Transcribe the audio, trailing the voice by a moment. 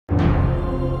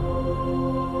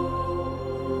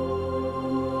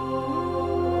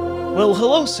Well,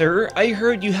 hello, sir. I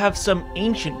heard you have some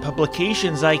ancient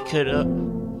publications I could,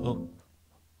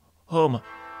 Oh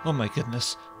my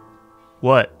goodness.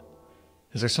 What?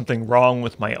 Is there something wrong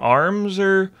with my arms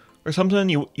or something?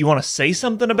 You want to say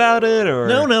something about it, or?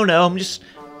 No.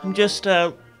 I'm just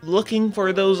looking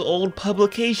for those old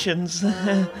publications.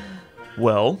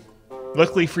 Well,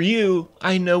 luckily for you,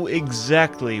 I know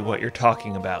exactly what you're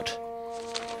talking about.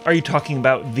 Are you talking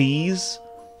about these?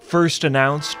 First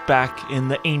announced back in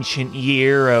the ancient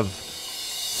year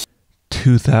of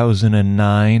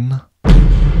 2009.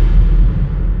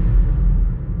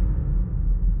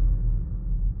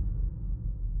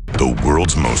 The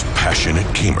world's most passionate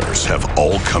gamers have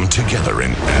all come together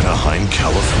in Anaheim,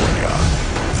 California.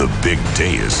 The big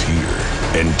day is here.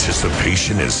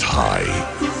 Anticipation is high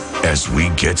as we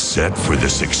get set for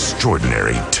this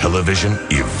extraordinary television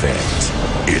event.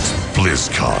 It's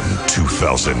BlizzCon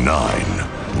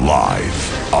 2009,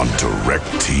 live on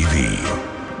DirecTV.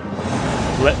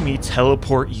 Let me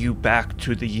teleport you back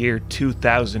to the year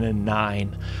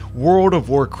 2009. World of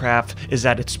Warcraft is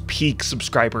at its peak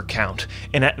subscriber count,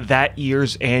 and at that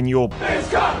year's annual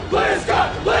BlizzCon,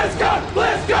 BlizzCon, BlizzCon,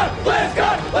 BlizzCon,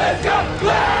 BlizzCon, BlizzCon,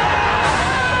 BlizzCon,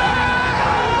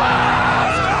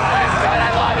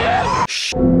 I love you!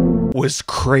 Was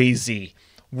crazy.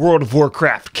 World of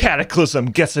Warcraft Cataclysm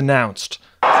gets announced.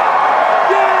 Ladies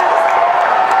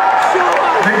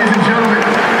and gentlemen,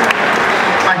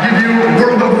 I give you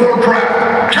World of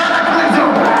Warcraft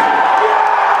Cataclysm!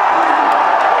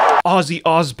 Ozzy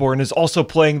Osbourne is also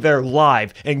playing there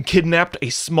live and kidnapped a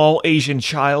small Asian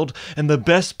child, and the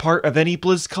best part of any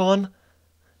BlizzCon?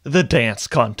 The dance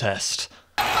contest.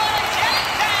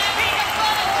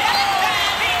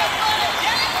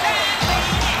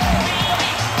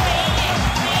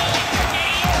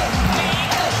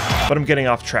 But I'm getting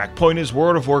off track. Point is,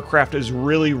 World of Warcraft is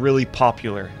really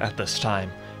popular at this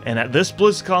time. And at this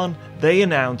BlizzCon, they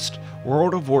announced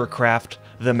World of Warcraft,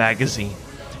 the magazine.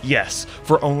 Yes,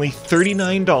 for only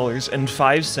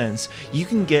 $39.05, you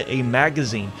can get a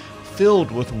magazine filled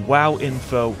with WoW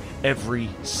info every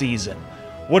season.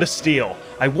 What a steal.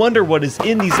 I wonder what is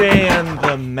in these, and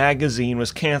the magazine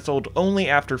was canceled only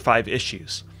after 5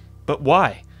 issues. But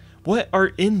why? What are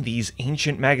in these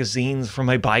ancient magazines from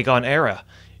a bygone era?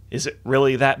 Is it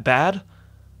really that bad?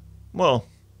 Well,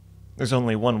 there's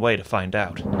only one way to find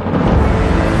out.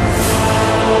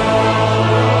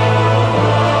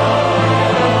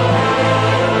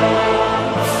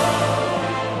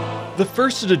 The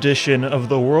first edition of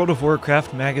the World of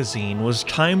Warcraft magazine was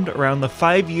timed around the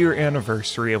 5-year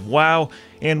anniversary of WoW,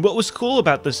 and what was cool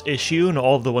about this issue and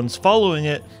all of the ones following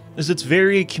it is it's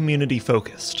very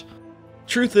community-focused.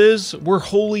 Truth is, we're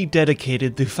wholly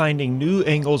dedicated to finding new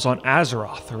angles on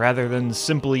Azeroth rather than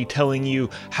simply telling you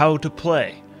how to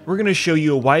play. We're going to show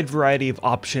you a wide variety of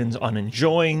options on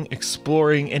enjoying,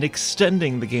 exploring, and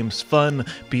extending the game's fun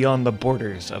beyond the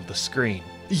borders of the screen.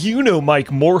 You know Mike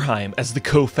Morhaime as the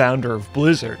co-founder of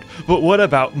Blizzard, but what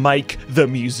about Mike the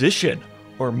musician?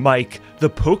 Or Mike the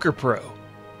poker pro?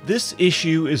 This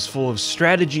issue is full of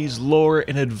strategies, lore,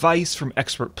 and advice from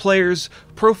expert players,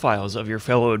 profiles of your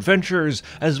fellow adventurers,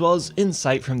 as well as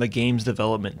insight from the game's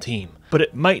development team. But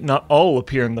it might not all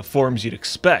appear in the forms you'd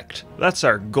expect. That's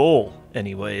our goal,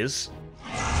 anyways.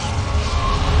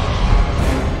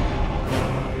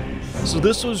 So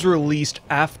this was released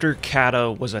after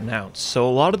Cata was announced, so a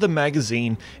lot of the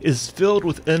magazine is filled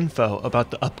with info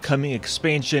about the upcoming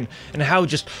expansion and how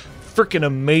just freaking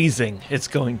amazing it's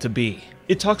going to be.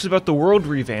 It talks about the world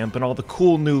revamp and all the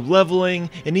cool new leveling,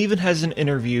 and even has an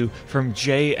interview from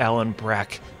J. Allen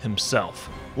Brack himself.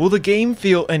 Will the game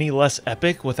feel any less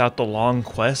epic without the long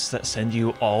quests that send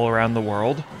you all around the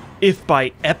world? If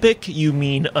by epic you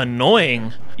mean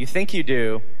annoying, you think you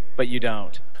do, but you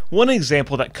don't. One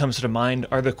example that comes to mind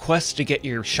are the quests to get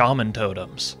your shaman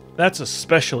totems. That's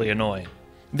especially annoying.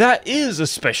 That is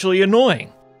especially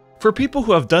annoying. For people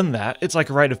who have done that, it's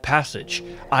like a rite of passage.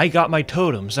 I got my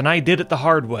totems, and I did it the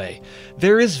hard way.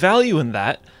 There is value in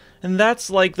that, and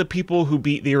that's like the people who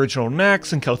beat the original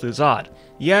Nax and Kel'Thuzad.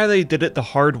 Yeah, they did it the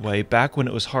hard way back when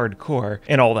it was hardcore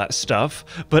and all that stuff,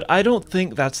 but I don't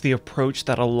think that's the approach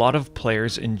that a lot of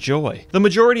players enjoy. The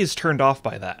majority is turned off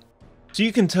by that. So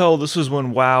you can tell this was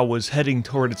when WoW was heading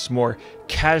toward its more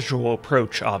casual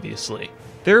approach, obviously.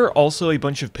 There are also a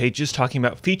bunch of pages talking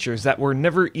about features that were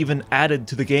never even added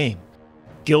to the game.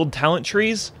 Guild talent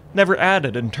trees? Never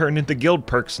added and turned into guild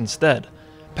perks instead.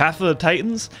 Path of the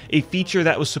Titans? A feature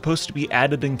that was supposed to be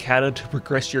added in Cata to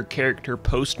progress your character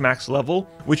post-max level,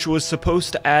 which was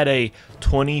supposed to add a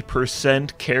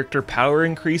 20% character power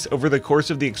increase over the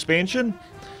course of the expansion?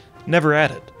 Never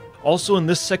added. Also in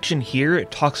this section here,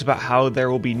 it talks about how there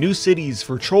will be new cities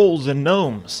for trolls and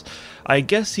gnomes. I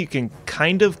guess you can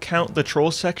kind of count the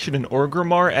troll section in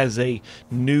Orgrimmar as a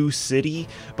new city,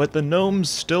 but the gnomes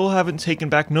still haven't taken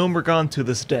back Gnomeregan to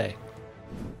this day.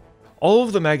 All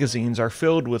of the magazines are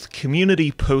filled with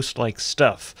community post-like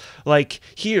stuff, like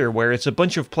here where it's a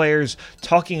bunch of players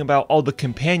talking about all the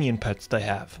companion pets they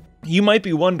have. You might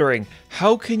be wondering,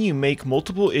 how can you make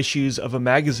multiple issues of a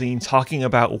magazine talking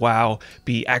about WoW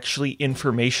be actually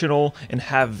informational and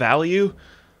have value?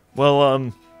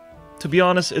 Well, to be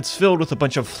honest, it's filled with a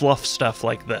bunch of fluff stuff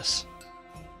like this.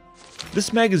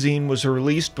 This magazine was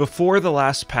released before the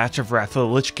last patch of Wrath of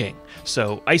the Lich King,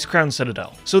 so Icecrown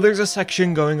Citadel. So there's a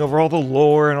section going over all the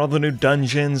lore and all the new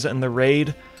dungeons and the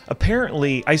raid.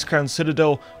 Apparently, Icecrown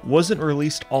Citadel wasn't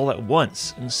released all at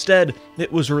once. Instead,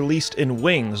 it was released in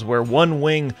wings, where one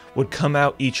wing would come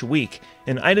out each week,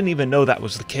 and I didn't even know that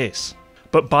was the case.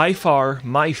 But by far,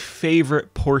 my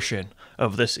favorite portion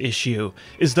of this issue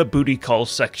is the booty call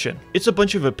section. It's a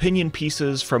bunch of opinion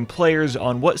pieces from players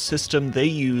on what system they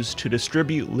use to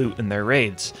distribute loot in their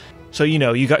raids. So, you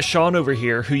know, you got Sean over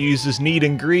here who uses need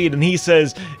and greed, and he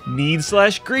says,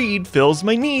 need/greed fills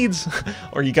my needs.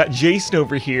 Or you got Jason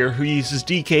over here who uses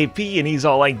DKP, and he's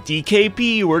all like,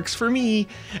 DKP works for me.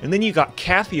 And then you got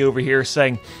Kathy over here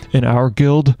saying, in our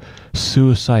guild,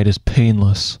 suicide is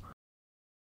painless.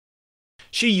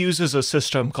 She uses a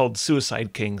system called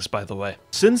Suicide Kings, by the way.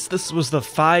 Since this was the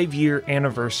 5-year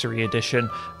anniversary edition,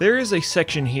 there is a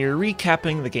section here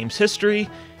recapping the game's history.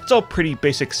 It's all pretty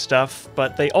basic stuff,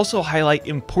 but they also highlight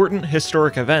important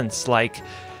historic events like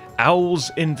owls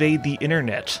invade the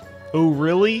internet. Oh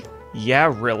really?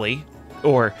 Yeah, really.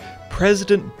 Or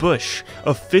President Bush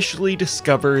officially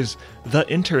discovers the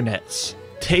internets.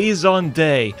 Tazon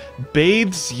Day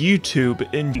bathes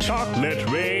YouTube in chocolate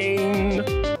rain.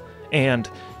 And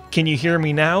Can You Hear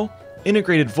Me Now?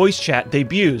 Integrated voice chat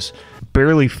debuts.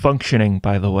 Barely functioning,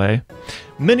 by the way.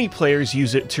 Many players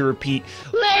use it to repeat,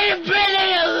 "Leave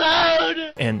Billy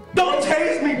alone!" and "Don't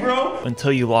tase me, bro!"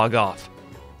 until you log off.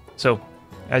 So,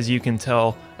 as you can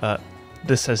tell,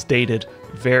 this has dated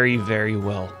very, very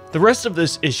well. The rest of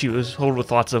this issue is filled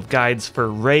with lots of guides for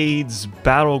raids,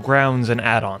 battlegrounds, and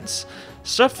add-ons.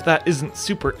 Stuff that isn't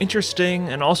super interesting,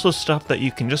 and also stuff that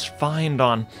you can just find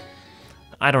on,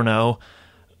 I don't know,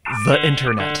 the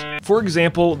internet. For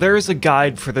example, there is a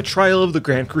guide for the Trial of the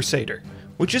Grand Crusader,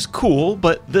 which is cool,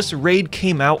 but this raid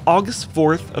came out August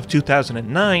 4th of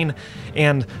 2009,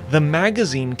 and the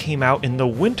magazine came out in the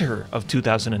winter of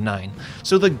 2009,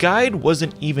 so the guide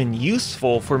wasn't even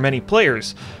useful for many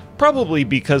players, probably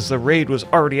because the raid was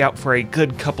already out for a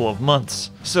good couple of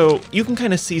months. So you can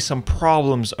kind of see some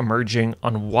problems emerging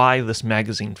on why this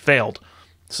magazine failed.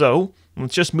 So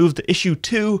let's just move to issue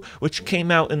 2, which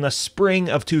came out in the spring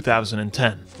of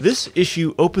 2010. This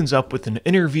issue opens up with an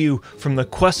interview from the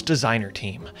Quest designer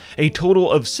team. A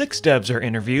total of 6 devs are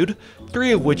interviewed,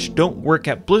 3 of which don't work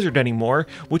at Blizzard anymore,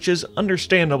 which is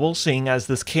understandable seeing as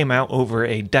this came out over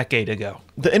a decade ago.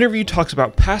 The interview talks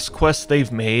about past quests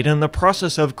they've made and the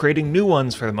process of creating new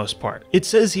ones for the most part. It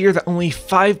says here that only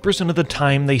 5% of the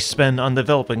time they spend on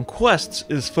developing quests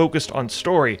is focused on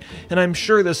story, and I'm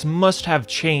sure this must have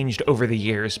changed over the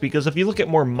years, because if you look at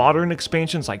more modern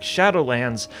expansions like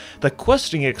Shadowlands, the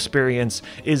questing experience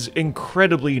is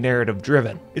incredibly narrative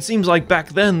driven. It seems like back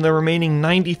then the remaining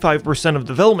 95% of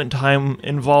development time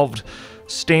involved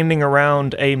standing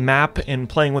around a map and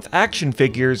playing with action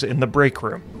figures in the break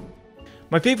room.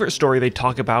 My favorite story they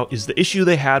talk about is the issue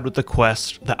they had with the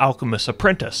quest, The Alchemist's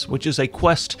Apprentice, which is a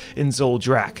quest in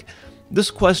Zoldrak. This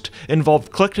quest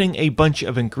involved collecting a bunch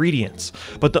of ingredients,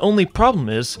 but the only problem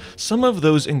is some of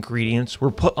those ingredients were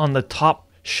put on the top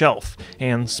shelf,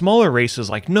 and smaller races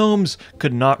like gnomes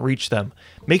could not reach them,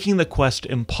 making the quest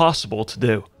impossible to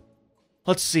do.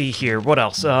 Let's see here, what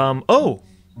else? Oh,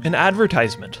 an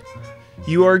advertisement.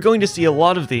 You are going to see a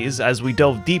lot of these as we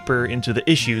delve deeper into the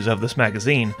issues of this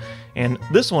magazine, and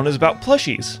this one is about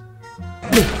plushies.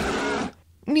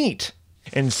 Neat!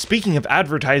 And speaking of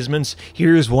advertisements,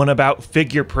 here's one about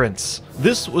figure prints.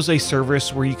 This was a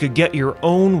service where you could get your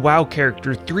own WoW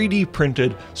character 3D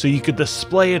printed so you could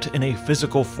display it in a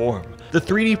physical form. The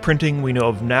 3D printing we know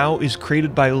of now is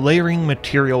created by layering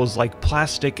materials like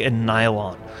plastic and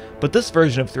nylon. But this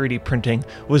version of 3D printing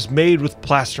was made with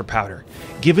plaster powder,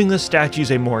 giving the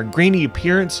statues a more grainy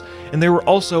appearance, and they were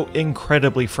also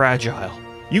incredibly fragile.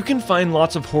 You can find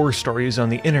lots of horror stories on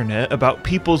the internet about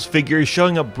people's figures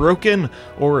showing up broken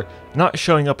or not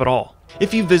showing up at all.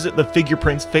 If you visit the Figure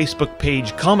Prints Facebook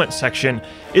page comment section,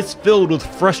 it's filled with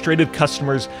frustrated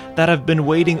customers that have been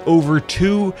waiting over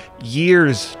 2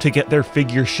 years to get their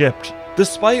figure shipped.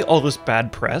 Despite all this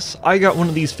bad press, I got one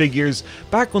of these figures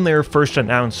back when they were first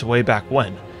announced way back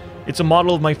when. It's a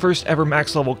model of my first ever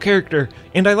max level character,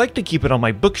 and I like to keep it on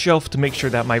my bookshelf to make sure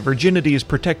that my virginity is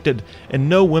protected and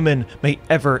no women may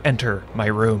ever enter my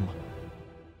room.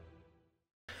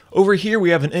 Over here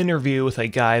we have an interview with a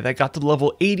guy that got to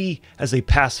level 80 as a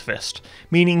pacifist,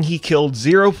 meaning he killed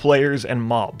 0 players and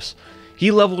mobs. He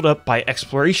leveled up by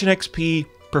exploration XP,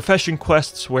 profession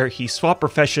quests where he swapped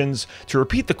professions to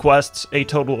repeat the quests a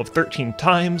total of 13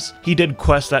 times. He did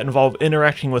quests that involve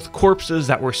interacting with corpses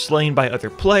that were slain by other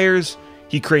players.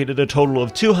 He created a total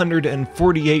of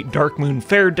 248 Darkmoon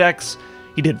Fair decks.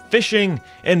 He did fishing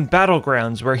and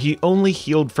battlegrounds where he only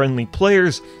healed friendly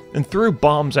players and threw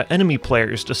bombs at enemy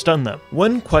players to stun them.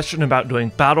 When questioned about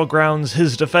doing battlegrounds,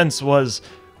 his defense was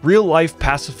real-life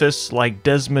pacifists like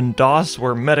Desmond Doss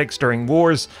were medics during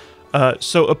wars,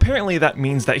 so apparently that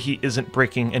means that he isn't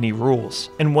breaking any rules.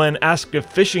 And when asked if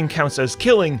fishing counts as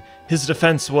killing, his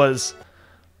defense was,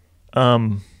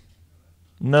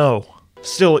 no.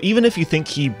 Still, even if you think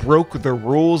he broke the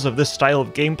rules of this style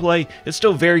of gameplay, it's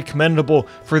still very commendable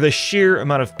for the sheer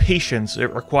amount of patience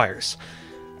it requires.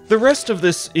 The rest of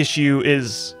this issue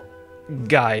is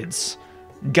guides.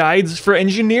 Guides for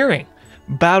engineering,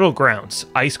 battlegrounds,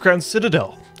 Icecrown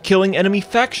Citadel, killing enemy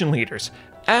faction leaders,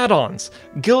 add-ons,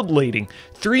 guild leading,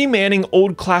 3-manning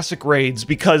old classic raids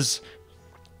because,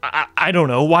 I don't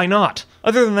know, why not?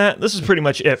 Other than that, this is pretty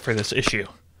much it for this issue.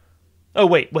 Oh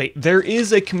wait, there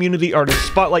is a community artist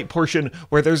spotlight portion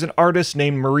where there's an artist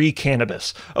named Marie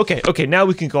Cannabis. Okay, now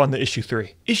we can go on to issue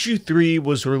 3. Issue 3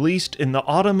 was released in the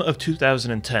autumn of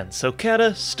 2010, so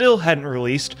Kata still hadn't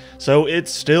released, so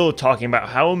it's still talking about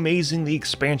how amazing the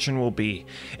expansion will be.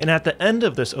 And at the end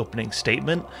of this opening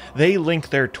statement, they link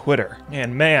their Twitter.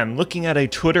 And man, looking at a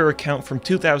Twitter account from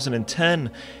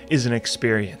 2010 is an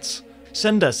experience.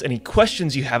 Send us any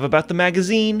questions you have about the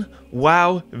magazine,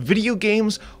 WoW, video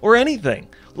games, or anything.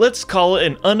 Let's call it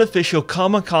an unofficial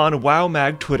Comic-Con WoW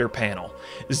Mag Twitter panel.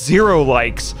 0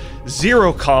 likes,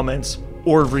 0 comments,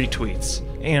 or retweets.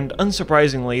 And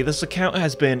unsurprisingly, this account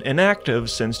has been inactive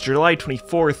since July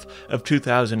 24th of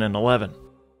 2011.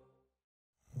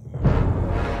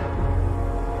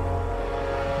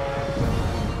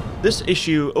 This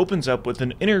issue opens up with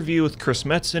an interview with Chris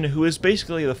Metzen, who is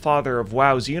basically the father of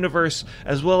WoW's universe,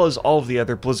 as well as all of the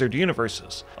other Blizzard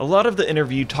universes. A lot of the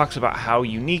interview talks about how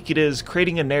unique it is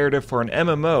creating a narrative for an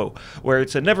MMO, where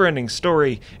it's a never-ending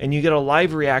story, and you get a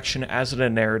live reaction as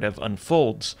the narrative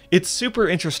unfolds. It's super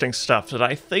interesting stuff that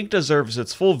I think deserves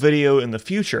its full video in the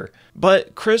future,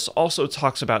 but Chris also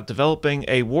talks about developing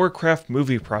a Warcraft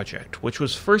movie project, which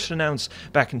was first announced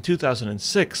back in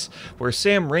 2006, where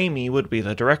Sam Raimi would be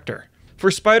the director. For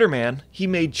Spider-Man, he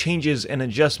made changes and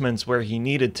adjustments where he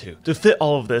needed to fit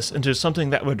all of this into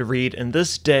something that would read in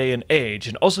this day and age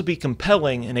and also be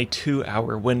compelling in a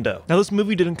 2-hour window. Now this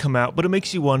movie didn't come out, but it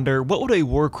makes you wonder, what would a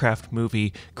Warcraft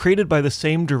movie created by the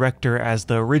same director as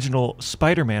the original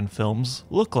Spider-Man films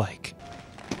look like?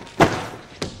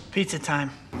 Pizza time.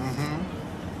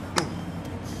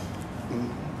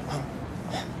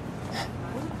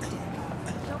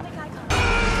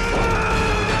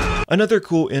 Another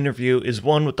cool interview is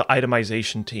one with the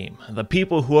itemization team, the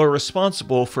people who are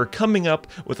responsible for coming up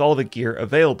with all the gear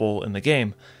available in the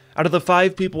game. Out of the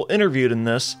 5 people interviewed in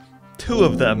this, 2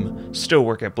 of them still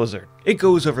work at Blizzard. It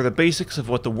goes over the basics of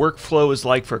what the workflow is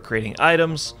like for creating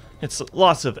items. It's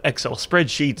lots of Excel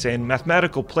spreadsheets and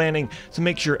mathematical planning to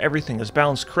make sure everything is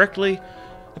balanced correctly.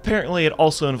 Apparently it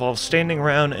also involves standing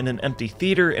around in an empty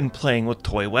theater and playing with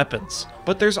toy weapons.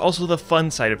 But there's also the fun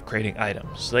side of creating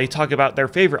items. They talk about their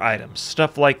favorite items,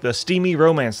 stuff like the steamy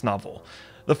romance novel.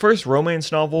 The first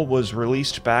romance novel was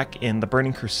released back in The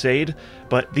Burning Crusade,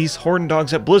 but these horn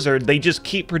dogs at Blizzard, they just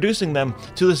keep producing them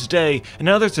to this day, and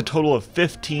now there's a total of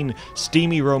 15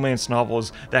 steamy romance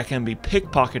novels that can be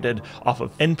pickpocketed off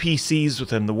of NPCs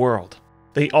within the world.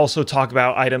 They also talk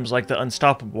about items like the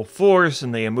Unstoppable Force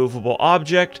and the Immovable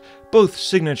Object, both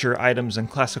signature items in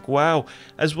classic WoW,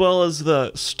 as well as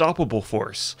the Stoppable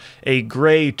Force, a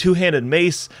gray two-handed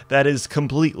mace that is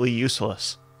completely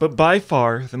useless. But by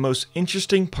far, the most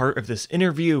interesting part of this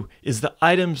interview is the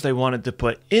items they wanted to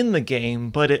put in the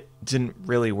game, but it didn't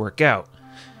really work out.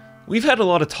 We've had a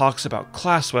lot of talks about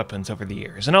class weapons over the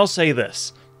years, and I'll say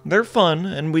this. They're fun,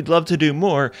 and we'd love to do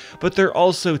more, but they're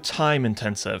also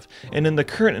time-intensive, and in the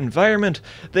current environment,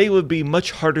 they would be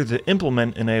much harder to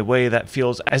implement in a way that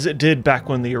feels as it did back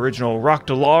when the original Rock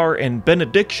Dalar and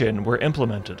Benediction were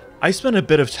implemented. I spent a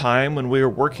bit of time when we were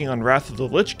working on Wrath of the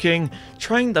Lich King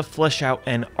trying to flesh out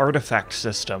an artifact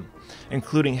system.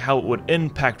 including how it would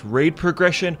impact raid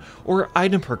progression or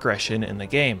item progression in the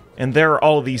game. And there are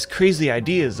all these crazy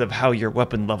ideas of how your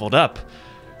weapon leveled up.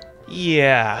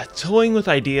 Yeah, toying with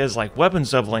ideas like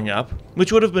weapons leveling up,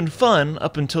 which would have been fun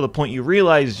up until the point you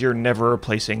realize you're never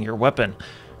replacing your weapon.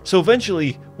 So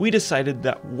eventually, we decided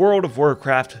that World of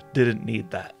Warcraft didn't need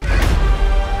that.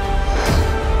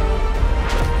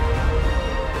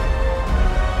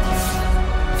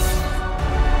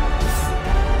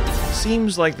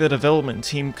 Seems like the development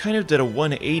team kind of did a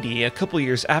 180 a couple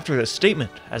years after this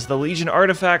statement, as the Legion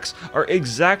artifacts are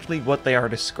exactly what they are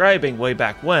describing way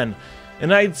back when,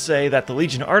 and I'd say that the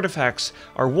Legion artifacts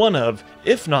are one of,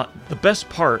 if not the best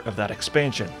part of that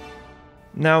expansion.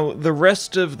 Now, the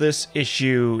rest of this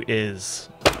issue is...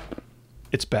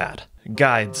 it's bad.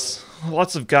 Guides.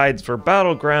 Lots of guides for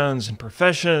battlegrounds and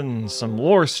professions, some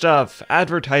lore stuff,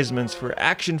 advertisements for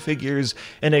action figures,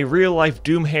 and a real-life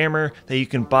Doomhammer that you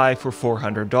can buy for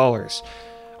 $400.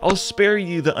 I'll spare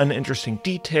you the uninteresting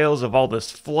details of all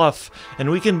this fluff, and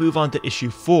we can move on to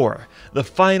issue 4, the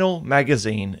final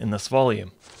magazine in this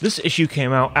volume. This issue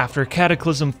came out after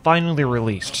Cataclysm finally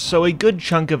released, so a good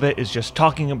chunk of it is just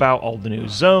talking about all the new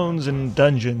zones and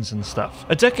dungeons and stuff.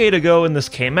 A decade ago when this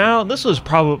came out, this was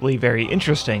probably very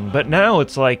interesting, but now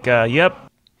it's like, that's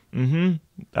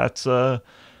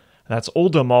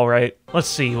Oldham alright. Let's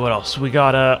see, what else? We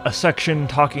got a section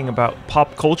talking about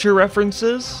pop culture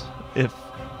references, if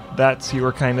that's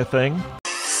your kind of thing.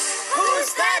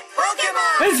 Who's that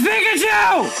Pokemon? It's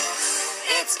Pikachu!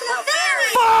 It's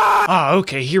Clefairy! Ah,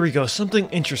 okay, here we go, something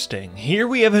interesting. Here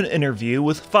we have an interview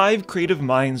with 5 creative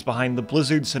minds behind the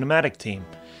Blizzard cinematic team.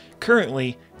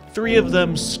 Currently, 3 of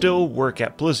them still work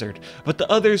at Blizzard, but the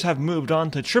others have moved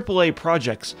on to AAA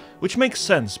projects, which makes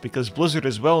sense because Blizzard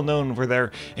is well known for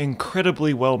their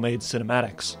incredibly well-made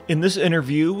cinematics. In this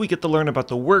interview, we get to learn about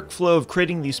the workflow of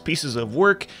creating these pieces of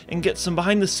work and get some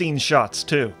behind-the-scenes shots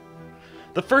too.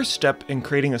 The first step in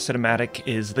creating a cinematic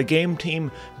is the game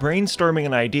team brainstorming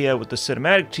an idea with the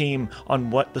cinematic team on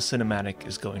what the cinematic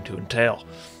is going to entail.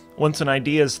 Once an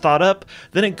idea is thought up,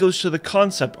 then it goes to the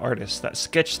concept artists that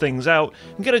sketch things out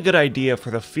and get a good idea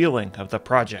for the feeling of the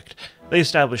project. They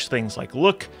establish things like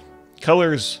look,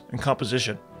 colors, and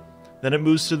composition. Then it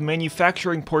moves to the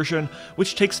manufacturing portion,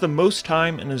 which takes the most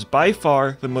time and is by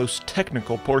far the most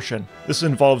technical portion. This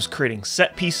involves creating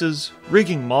set pieces,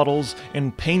 rigging models,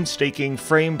 and painstaking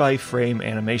frame-by-frame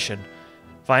animation.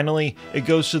 Finally, it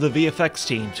goes to the VFX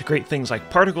team to create things like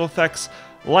particle effects,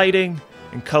 lighting,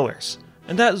 and colors.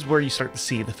 And that is where you start to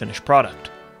see the finished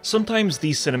product. Sometimes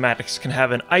these cinematics can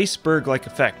have an iceberg-like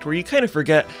effect where you kind of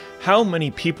forget how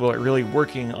many people are really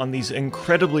working on these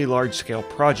incredibly large-scale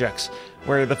projects,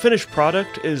 where the finished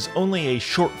product is only a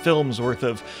short film's worth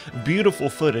of beautiful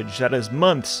footage that is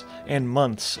months and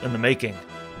months in the making.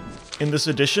 In this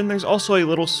edition, there's also a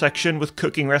little section with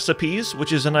cooking recipes,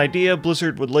 which is an idea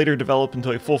Blizzard would later develop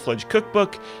into a full-fledged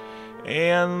cookbook,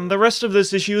 and the rest of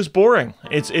this issue is boring.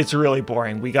 It's really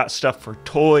boring. We got stuff for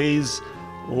toys,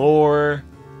 lore,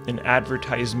 an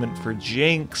advertisement for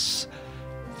Jinx,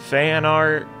 fan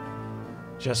art,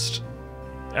 just...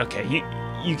 okay,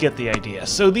 you get the idea.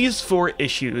 So these 4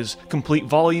 issues complete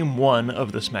Volume 1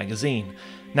 of this magazine.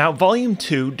 Now, Volume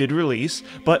 2 did release,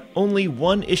 but only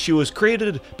 1 issue was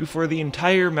created before the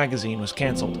entire magazine was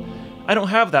cancelled. I don't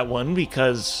have that one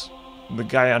because the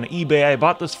guy on eBay I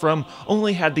bought this from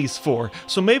only had these 4,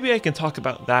 so maybe I can talk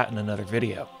about that in another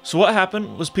video. So what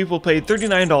happened was people paid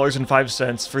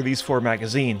 $39.05 for these 4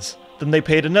 magazines. Then they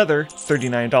paid another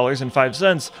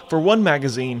 $39.05 for 1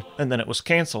 magazine, and then it was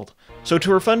cancelled. So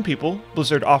to refund people,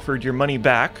 Blizzard offered your money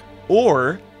back,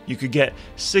 or you could get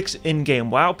 6 in-game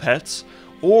WoW pets,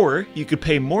 or you could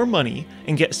pay more money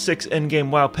and get 6 in-game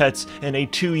WoW pets and a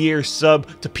 2-year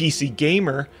sub to PC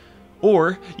Gamer,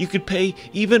 or you could pay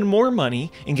even more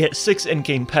money and get 6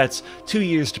 in-game pets, 2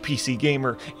 years to PC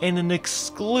Gamer, and an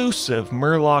exclusive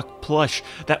Murloc plush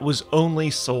that was only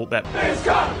sold at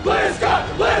BlizzCon! BlizzCon!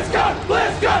 BlizzCon!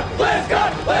 BlizzCon!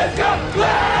 BlizzCon! BlizzCon!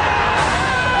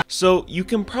 BlizzCon! So you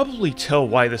can probably tell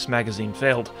why this magazine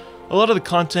failed. A lot of the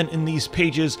content in these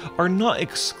pages are not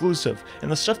exclusive,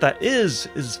 and the stuff that is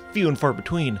few and far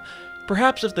between.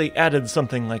 Perhaps if they added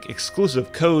something like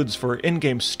exclusive codes for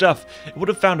in-game stuff, it would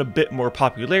have found a bit more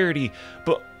popularity,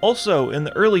 but also in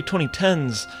the early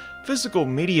 2010s, physical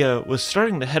media was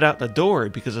starting to head out the door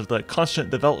because of the constant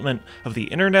development of the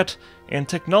internet and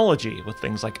technology with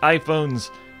things like iPhones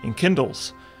and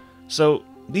Kindles. So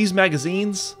these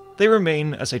magazines, they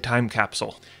remain as a time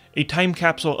capsule. A time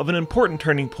capsule of an important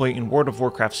turning point in World of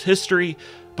Warcraft's history,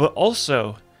 but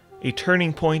also a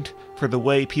turning point for the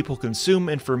way people consume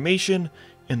information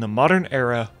in the modern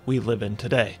era we live in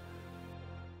today.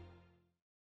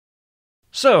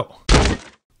 So,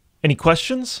 any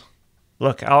questions?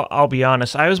 Look, I'll be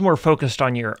honest, I was more focused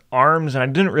on your arms and I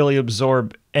didn't really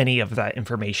absorb any of that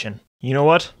information. You know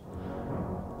what?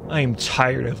 I am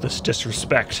tired of this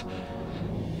disrespect.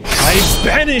 I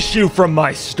banish you from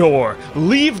my store!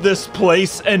 Leave this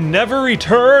place and never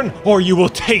return, or you will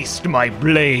taste my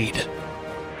blade!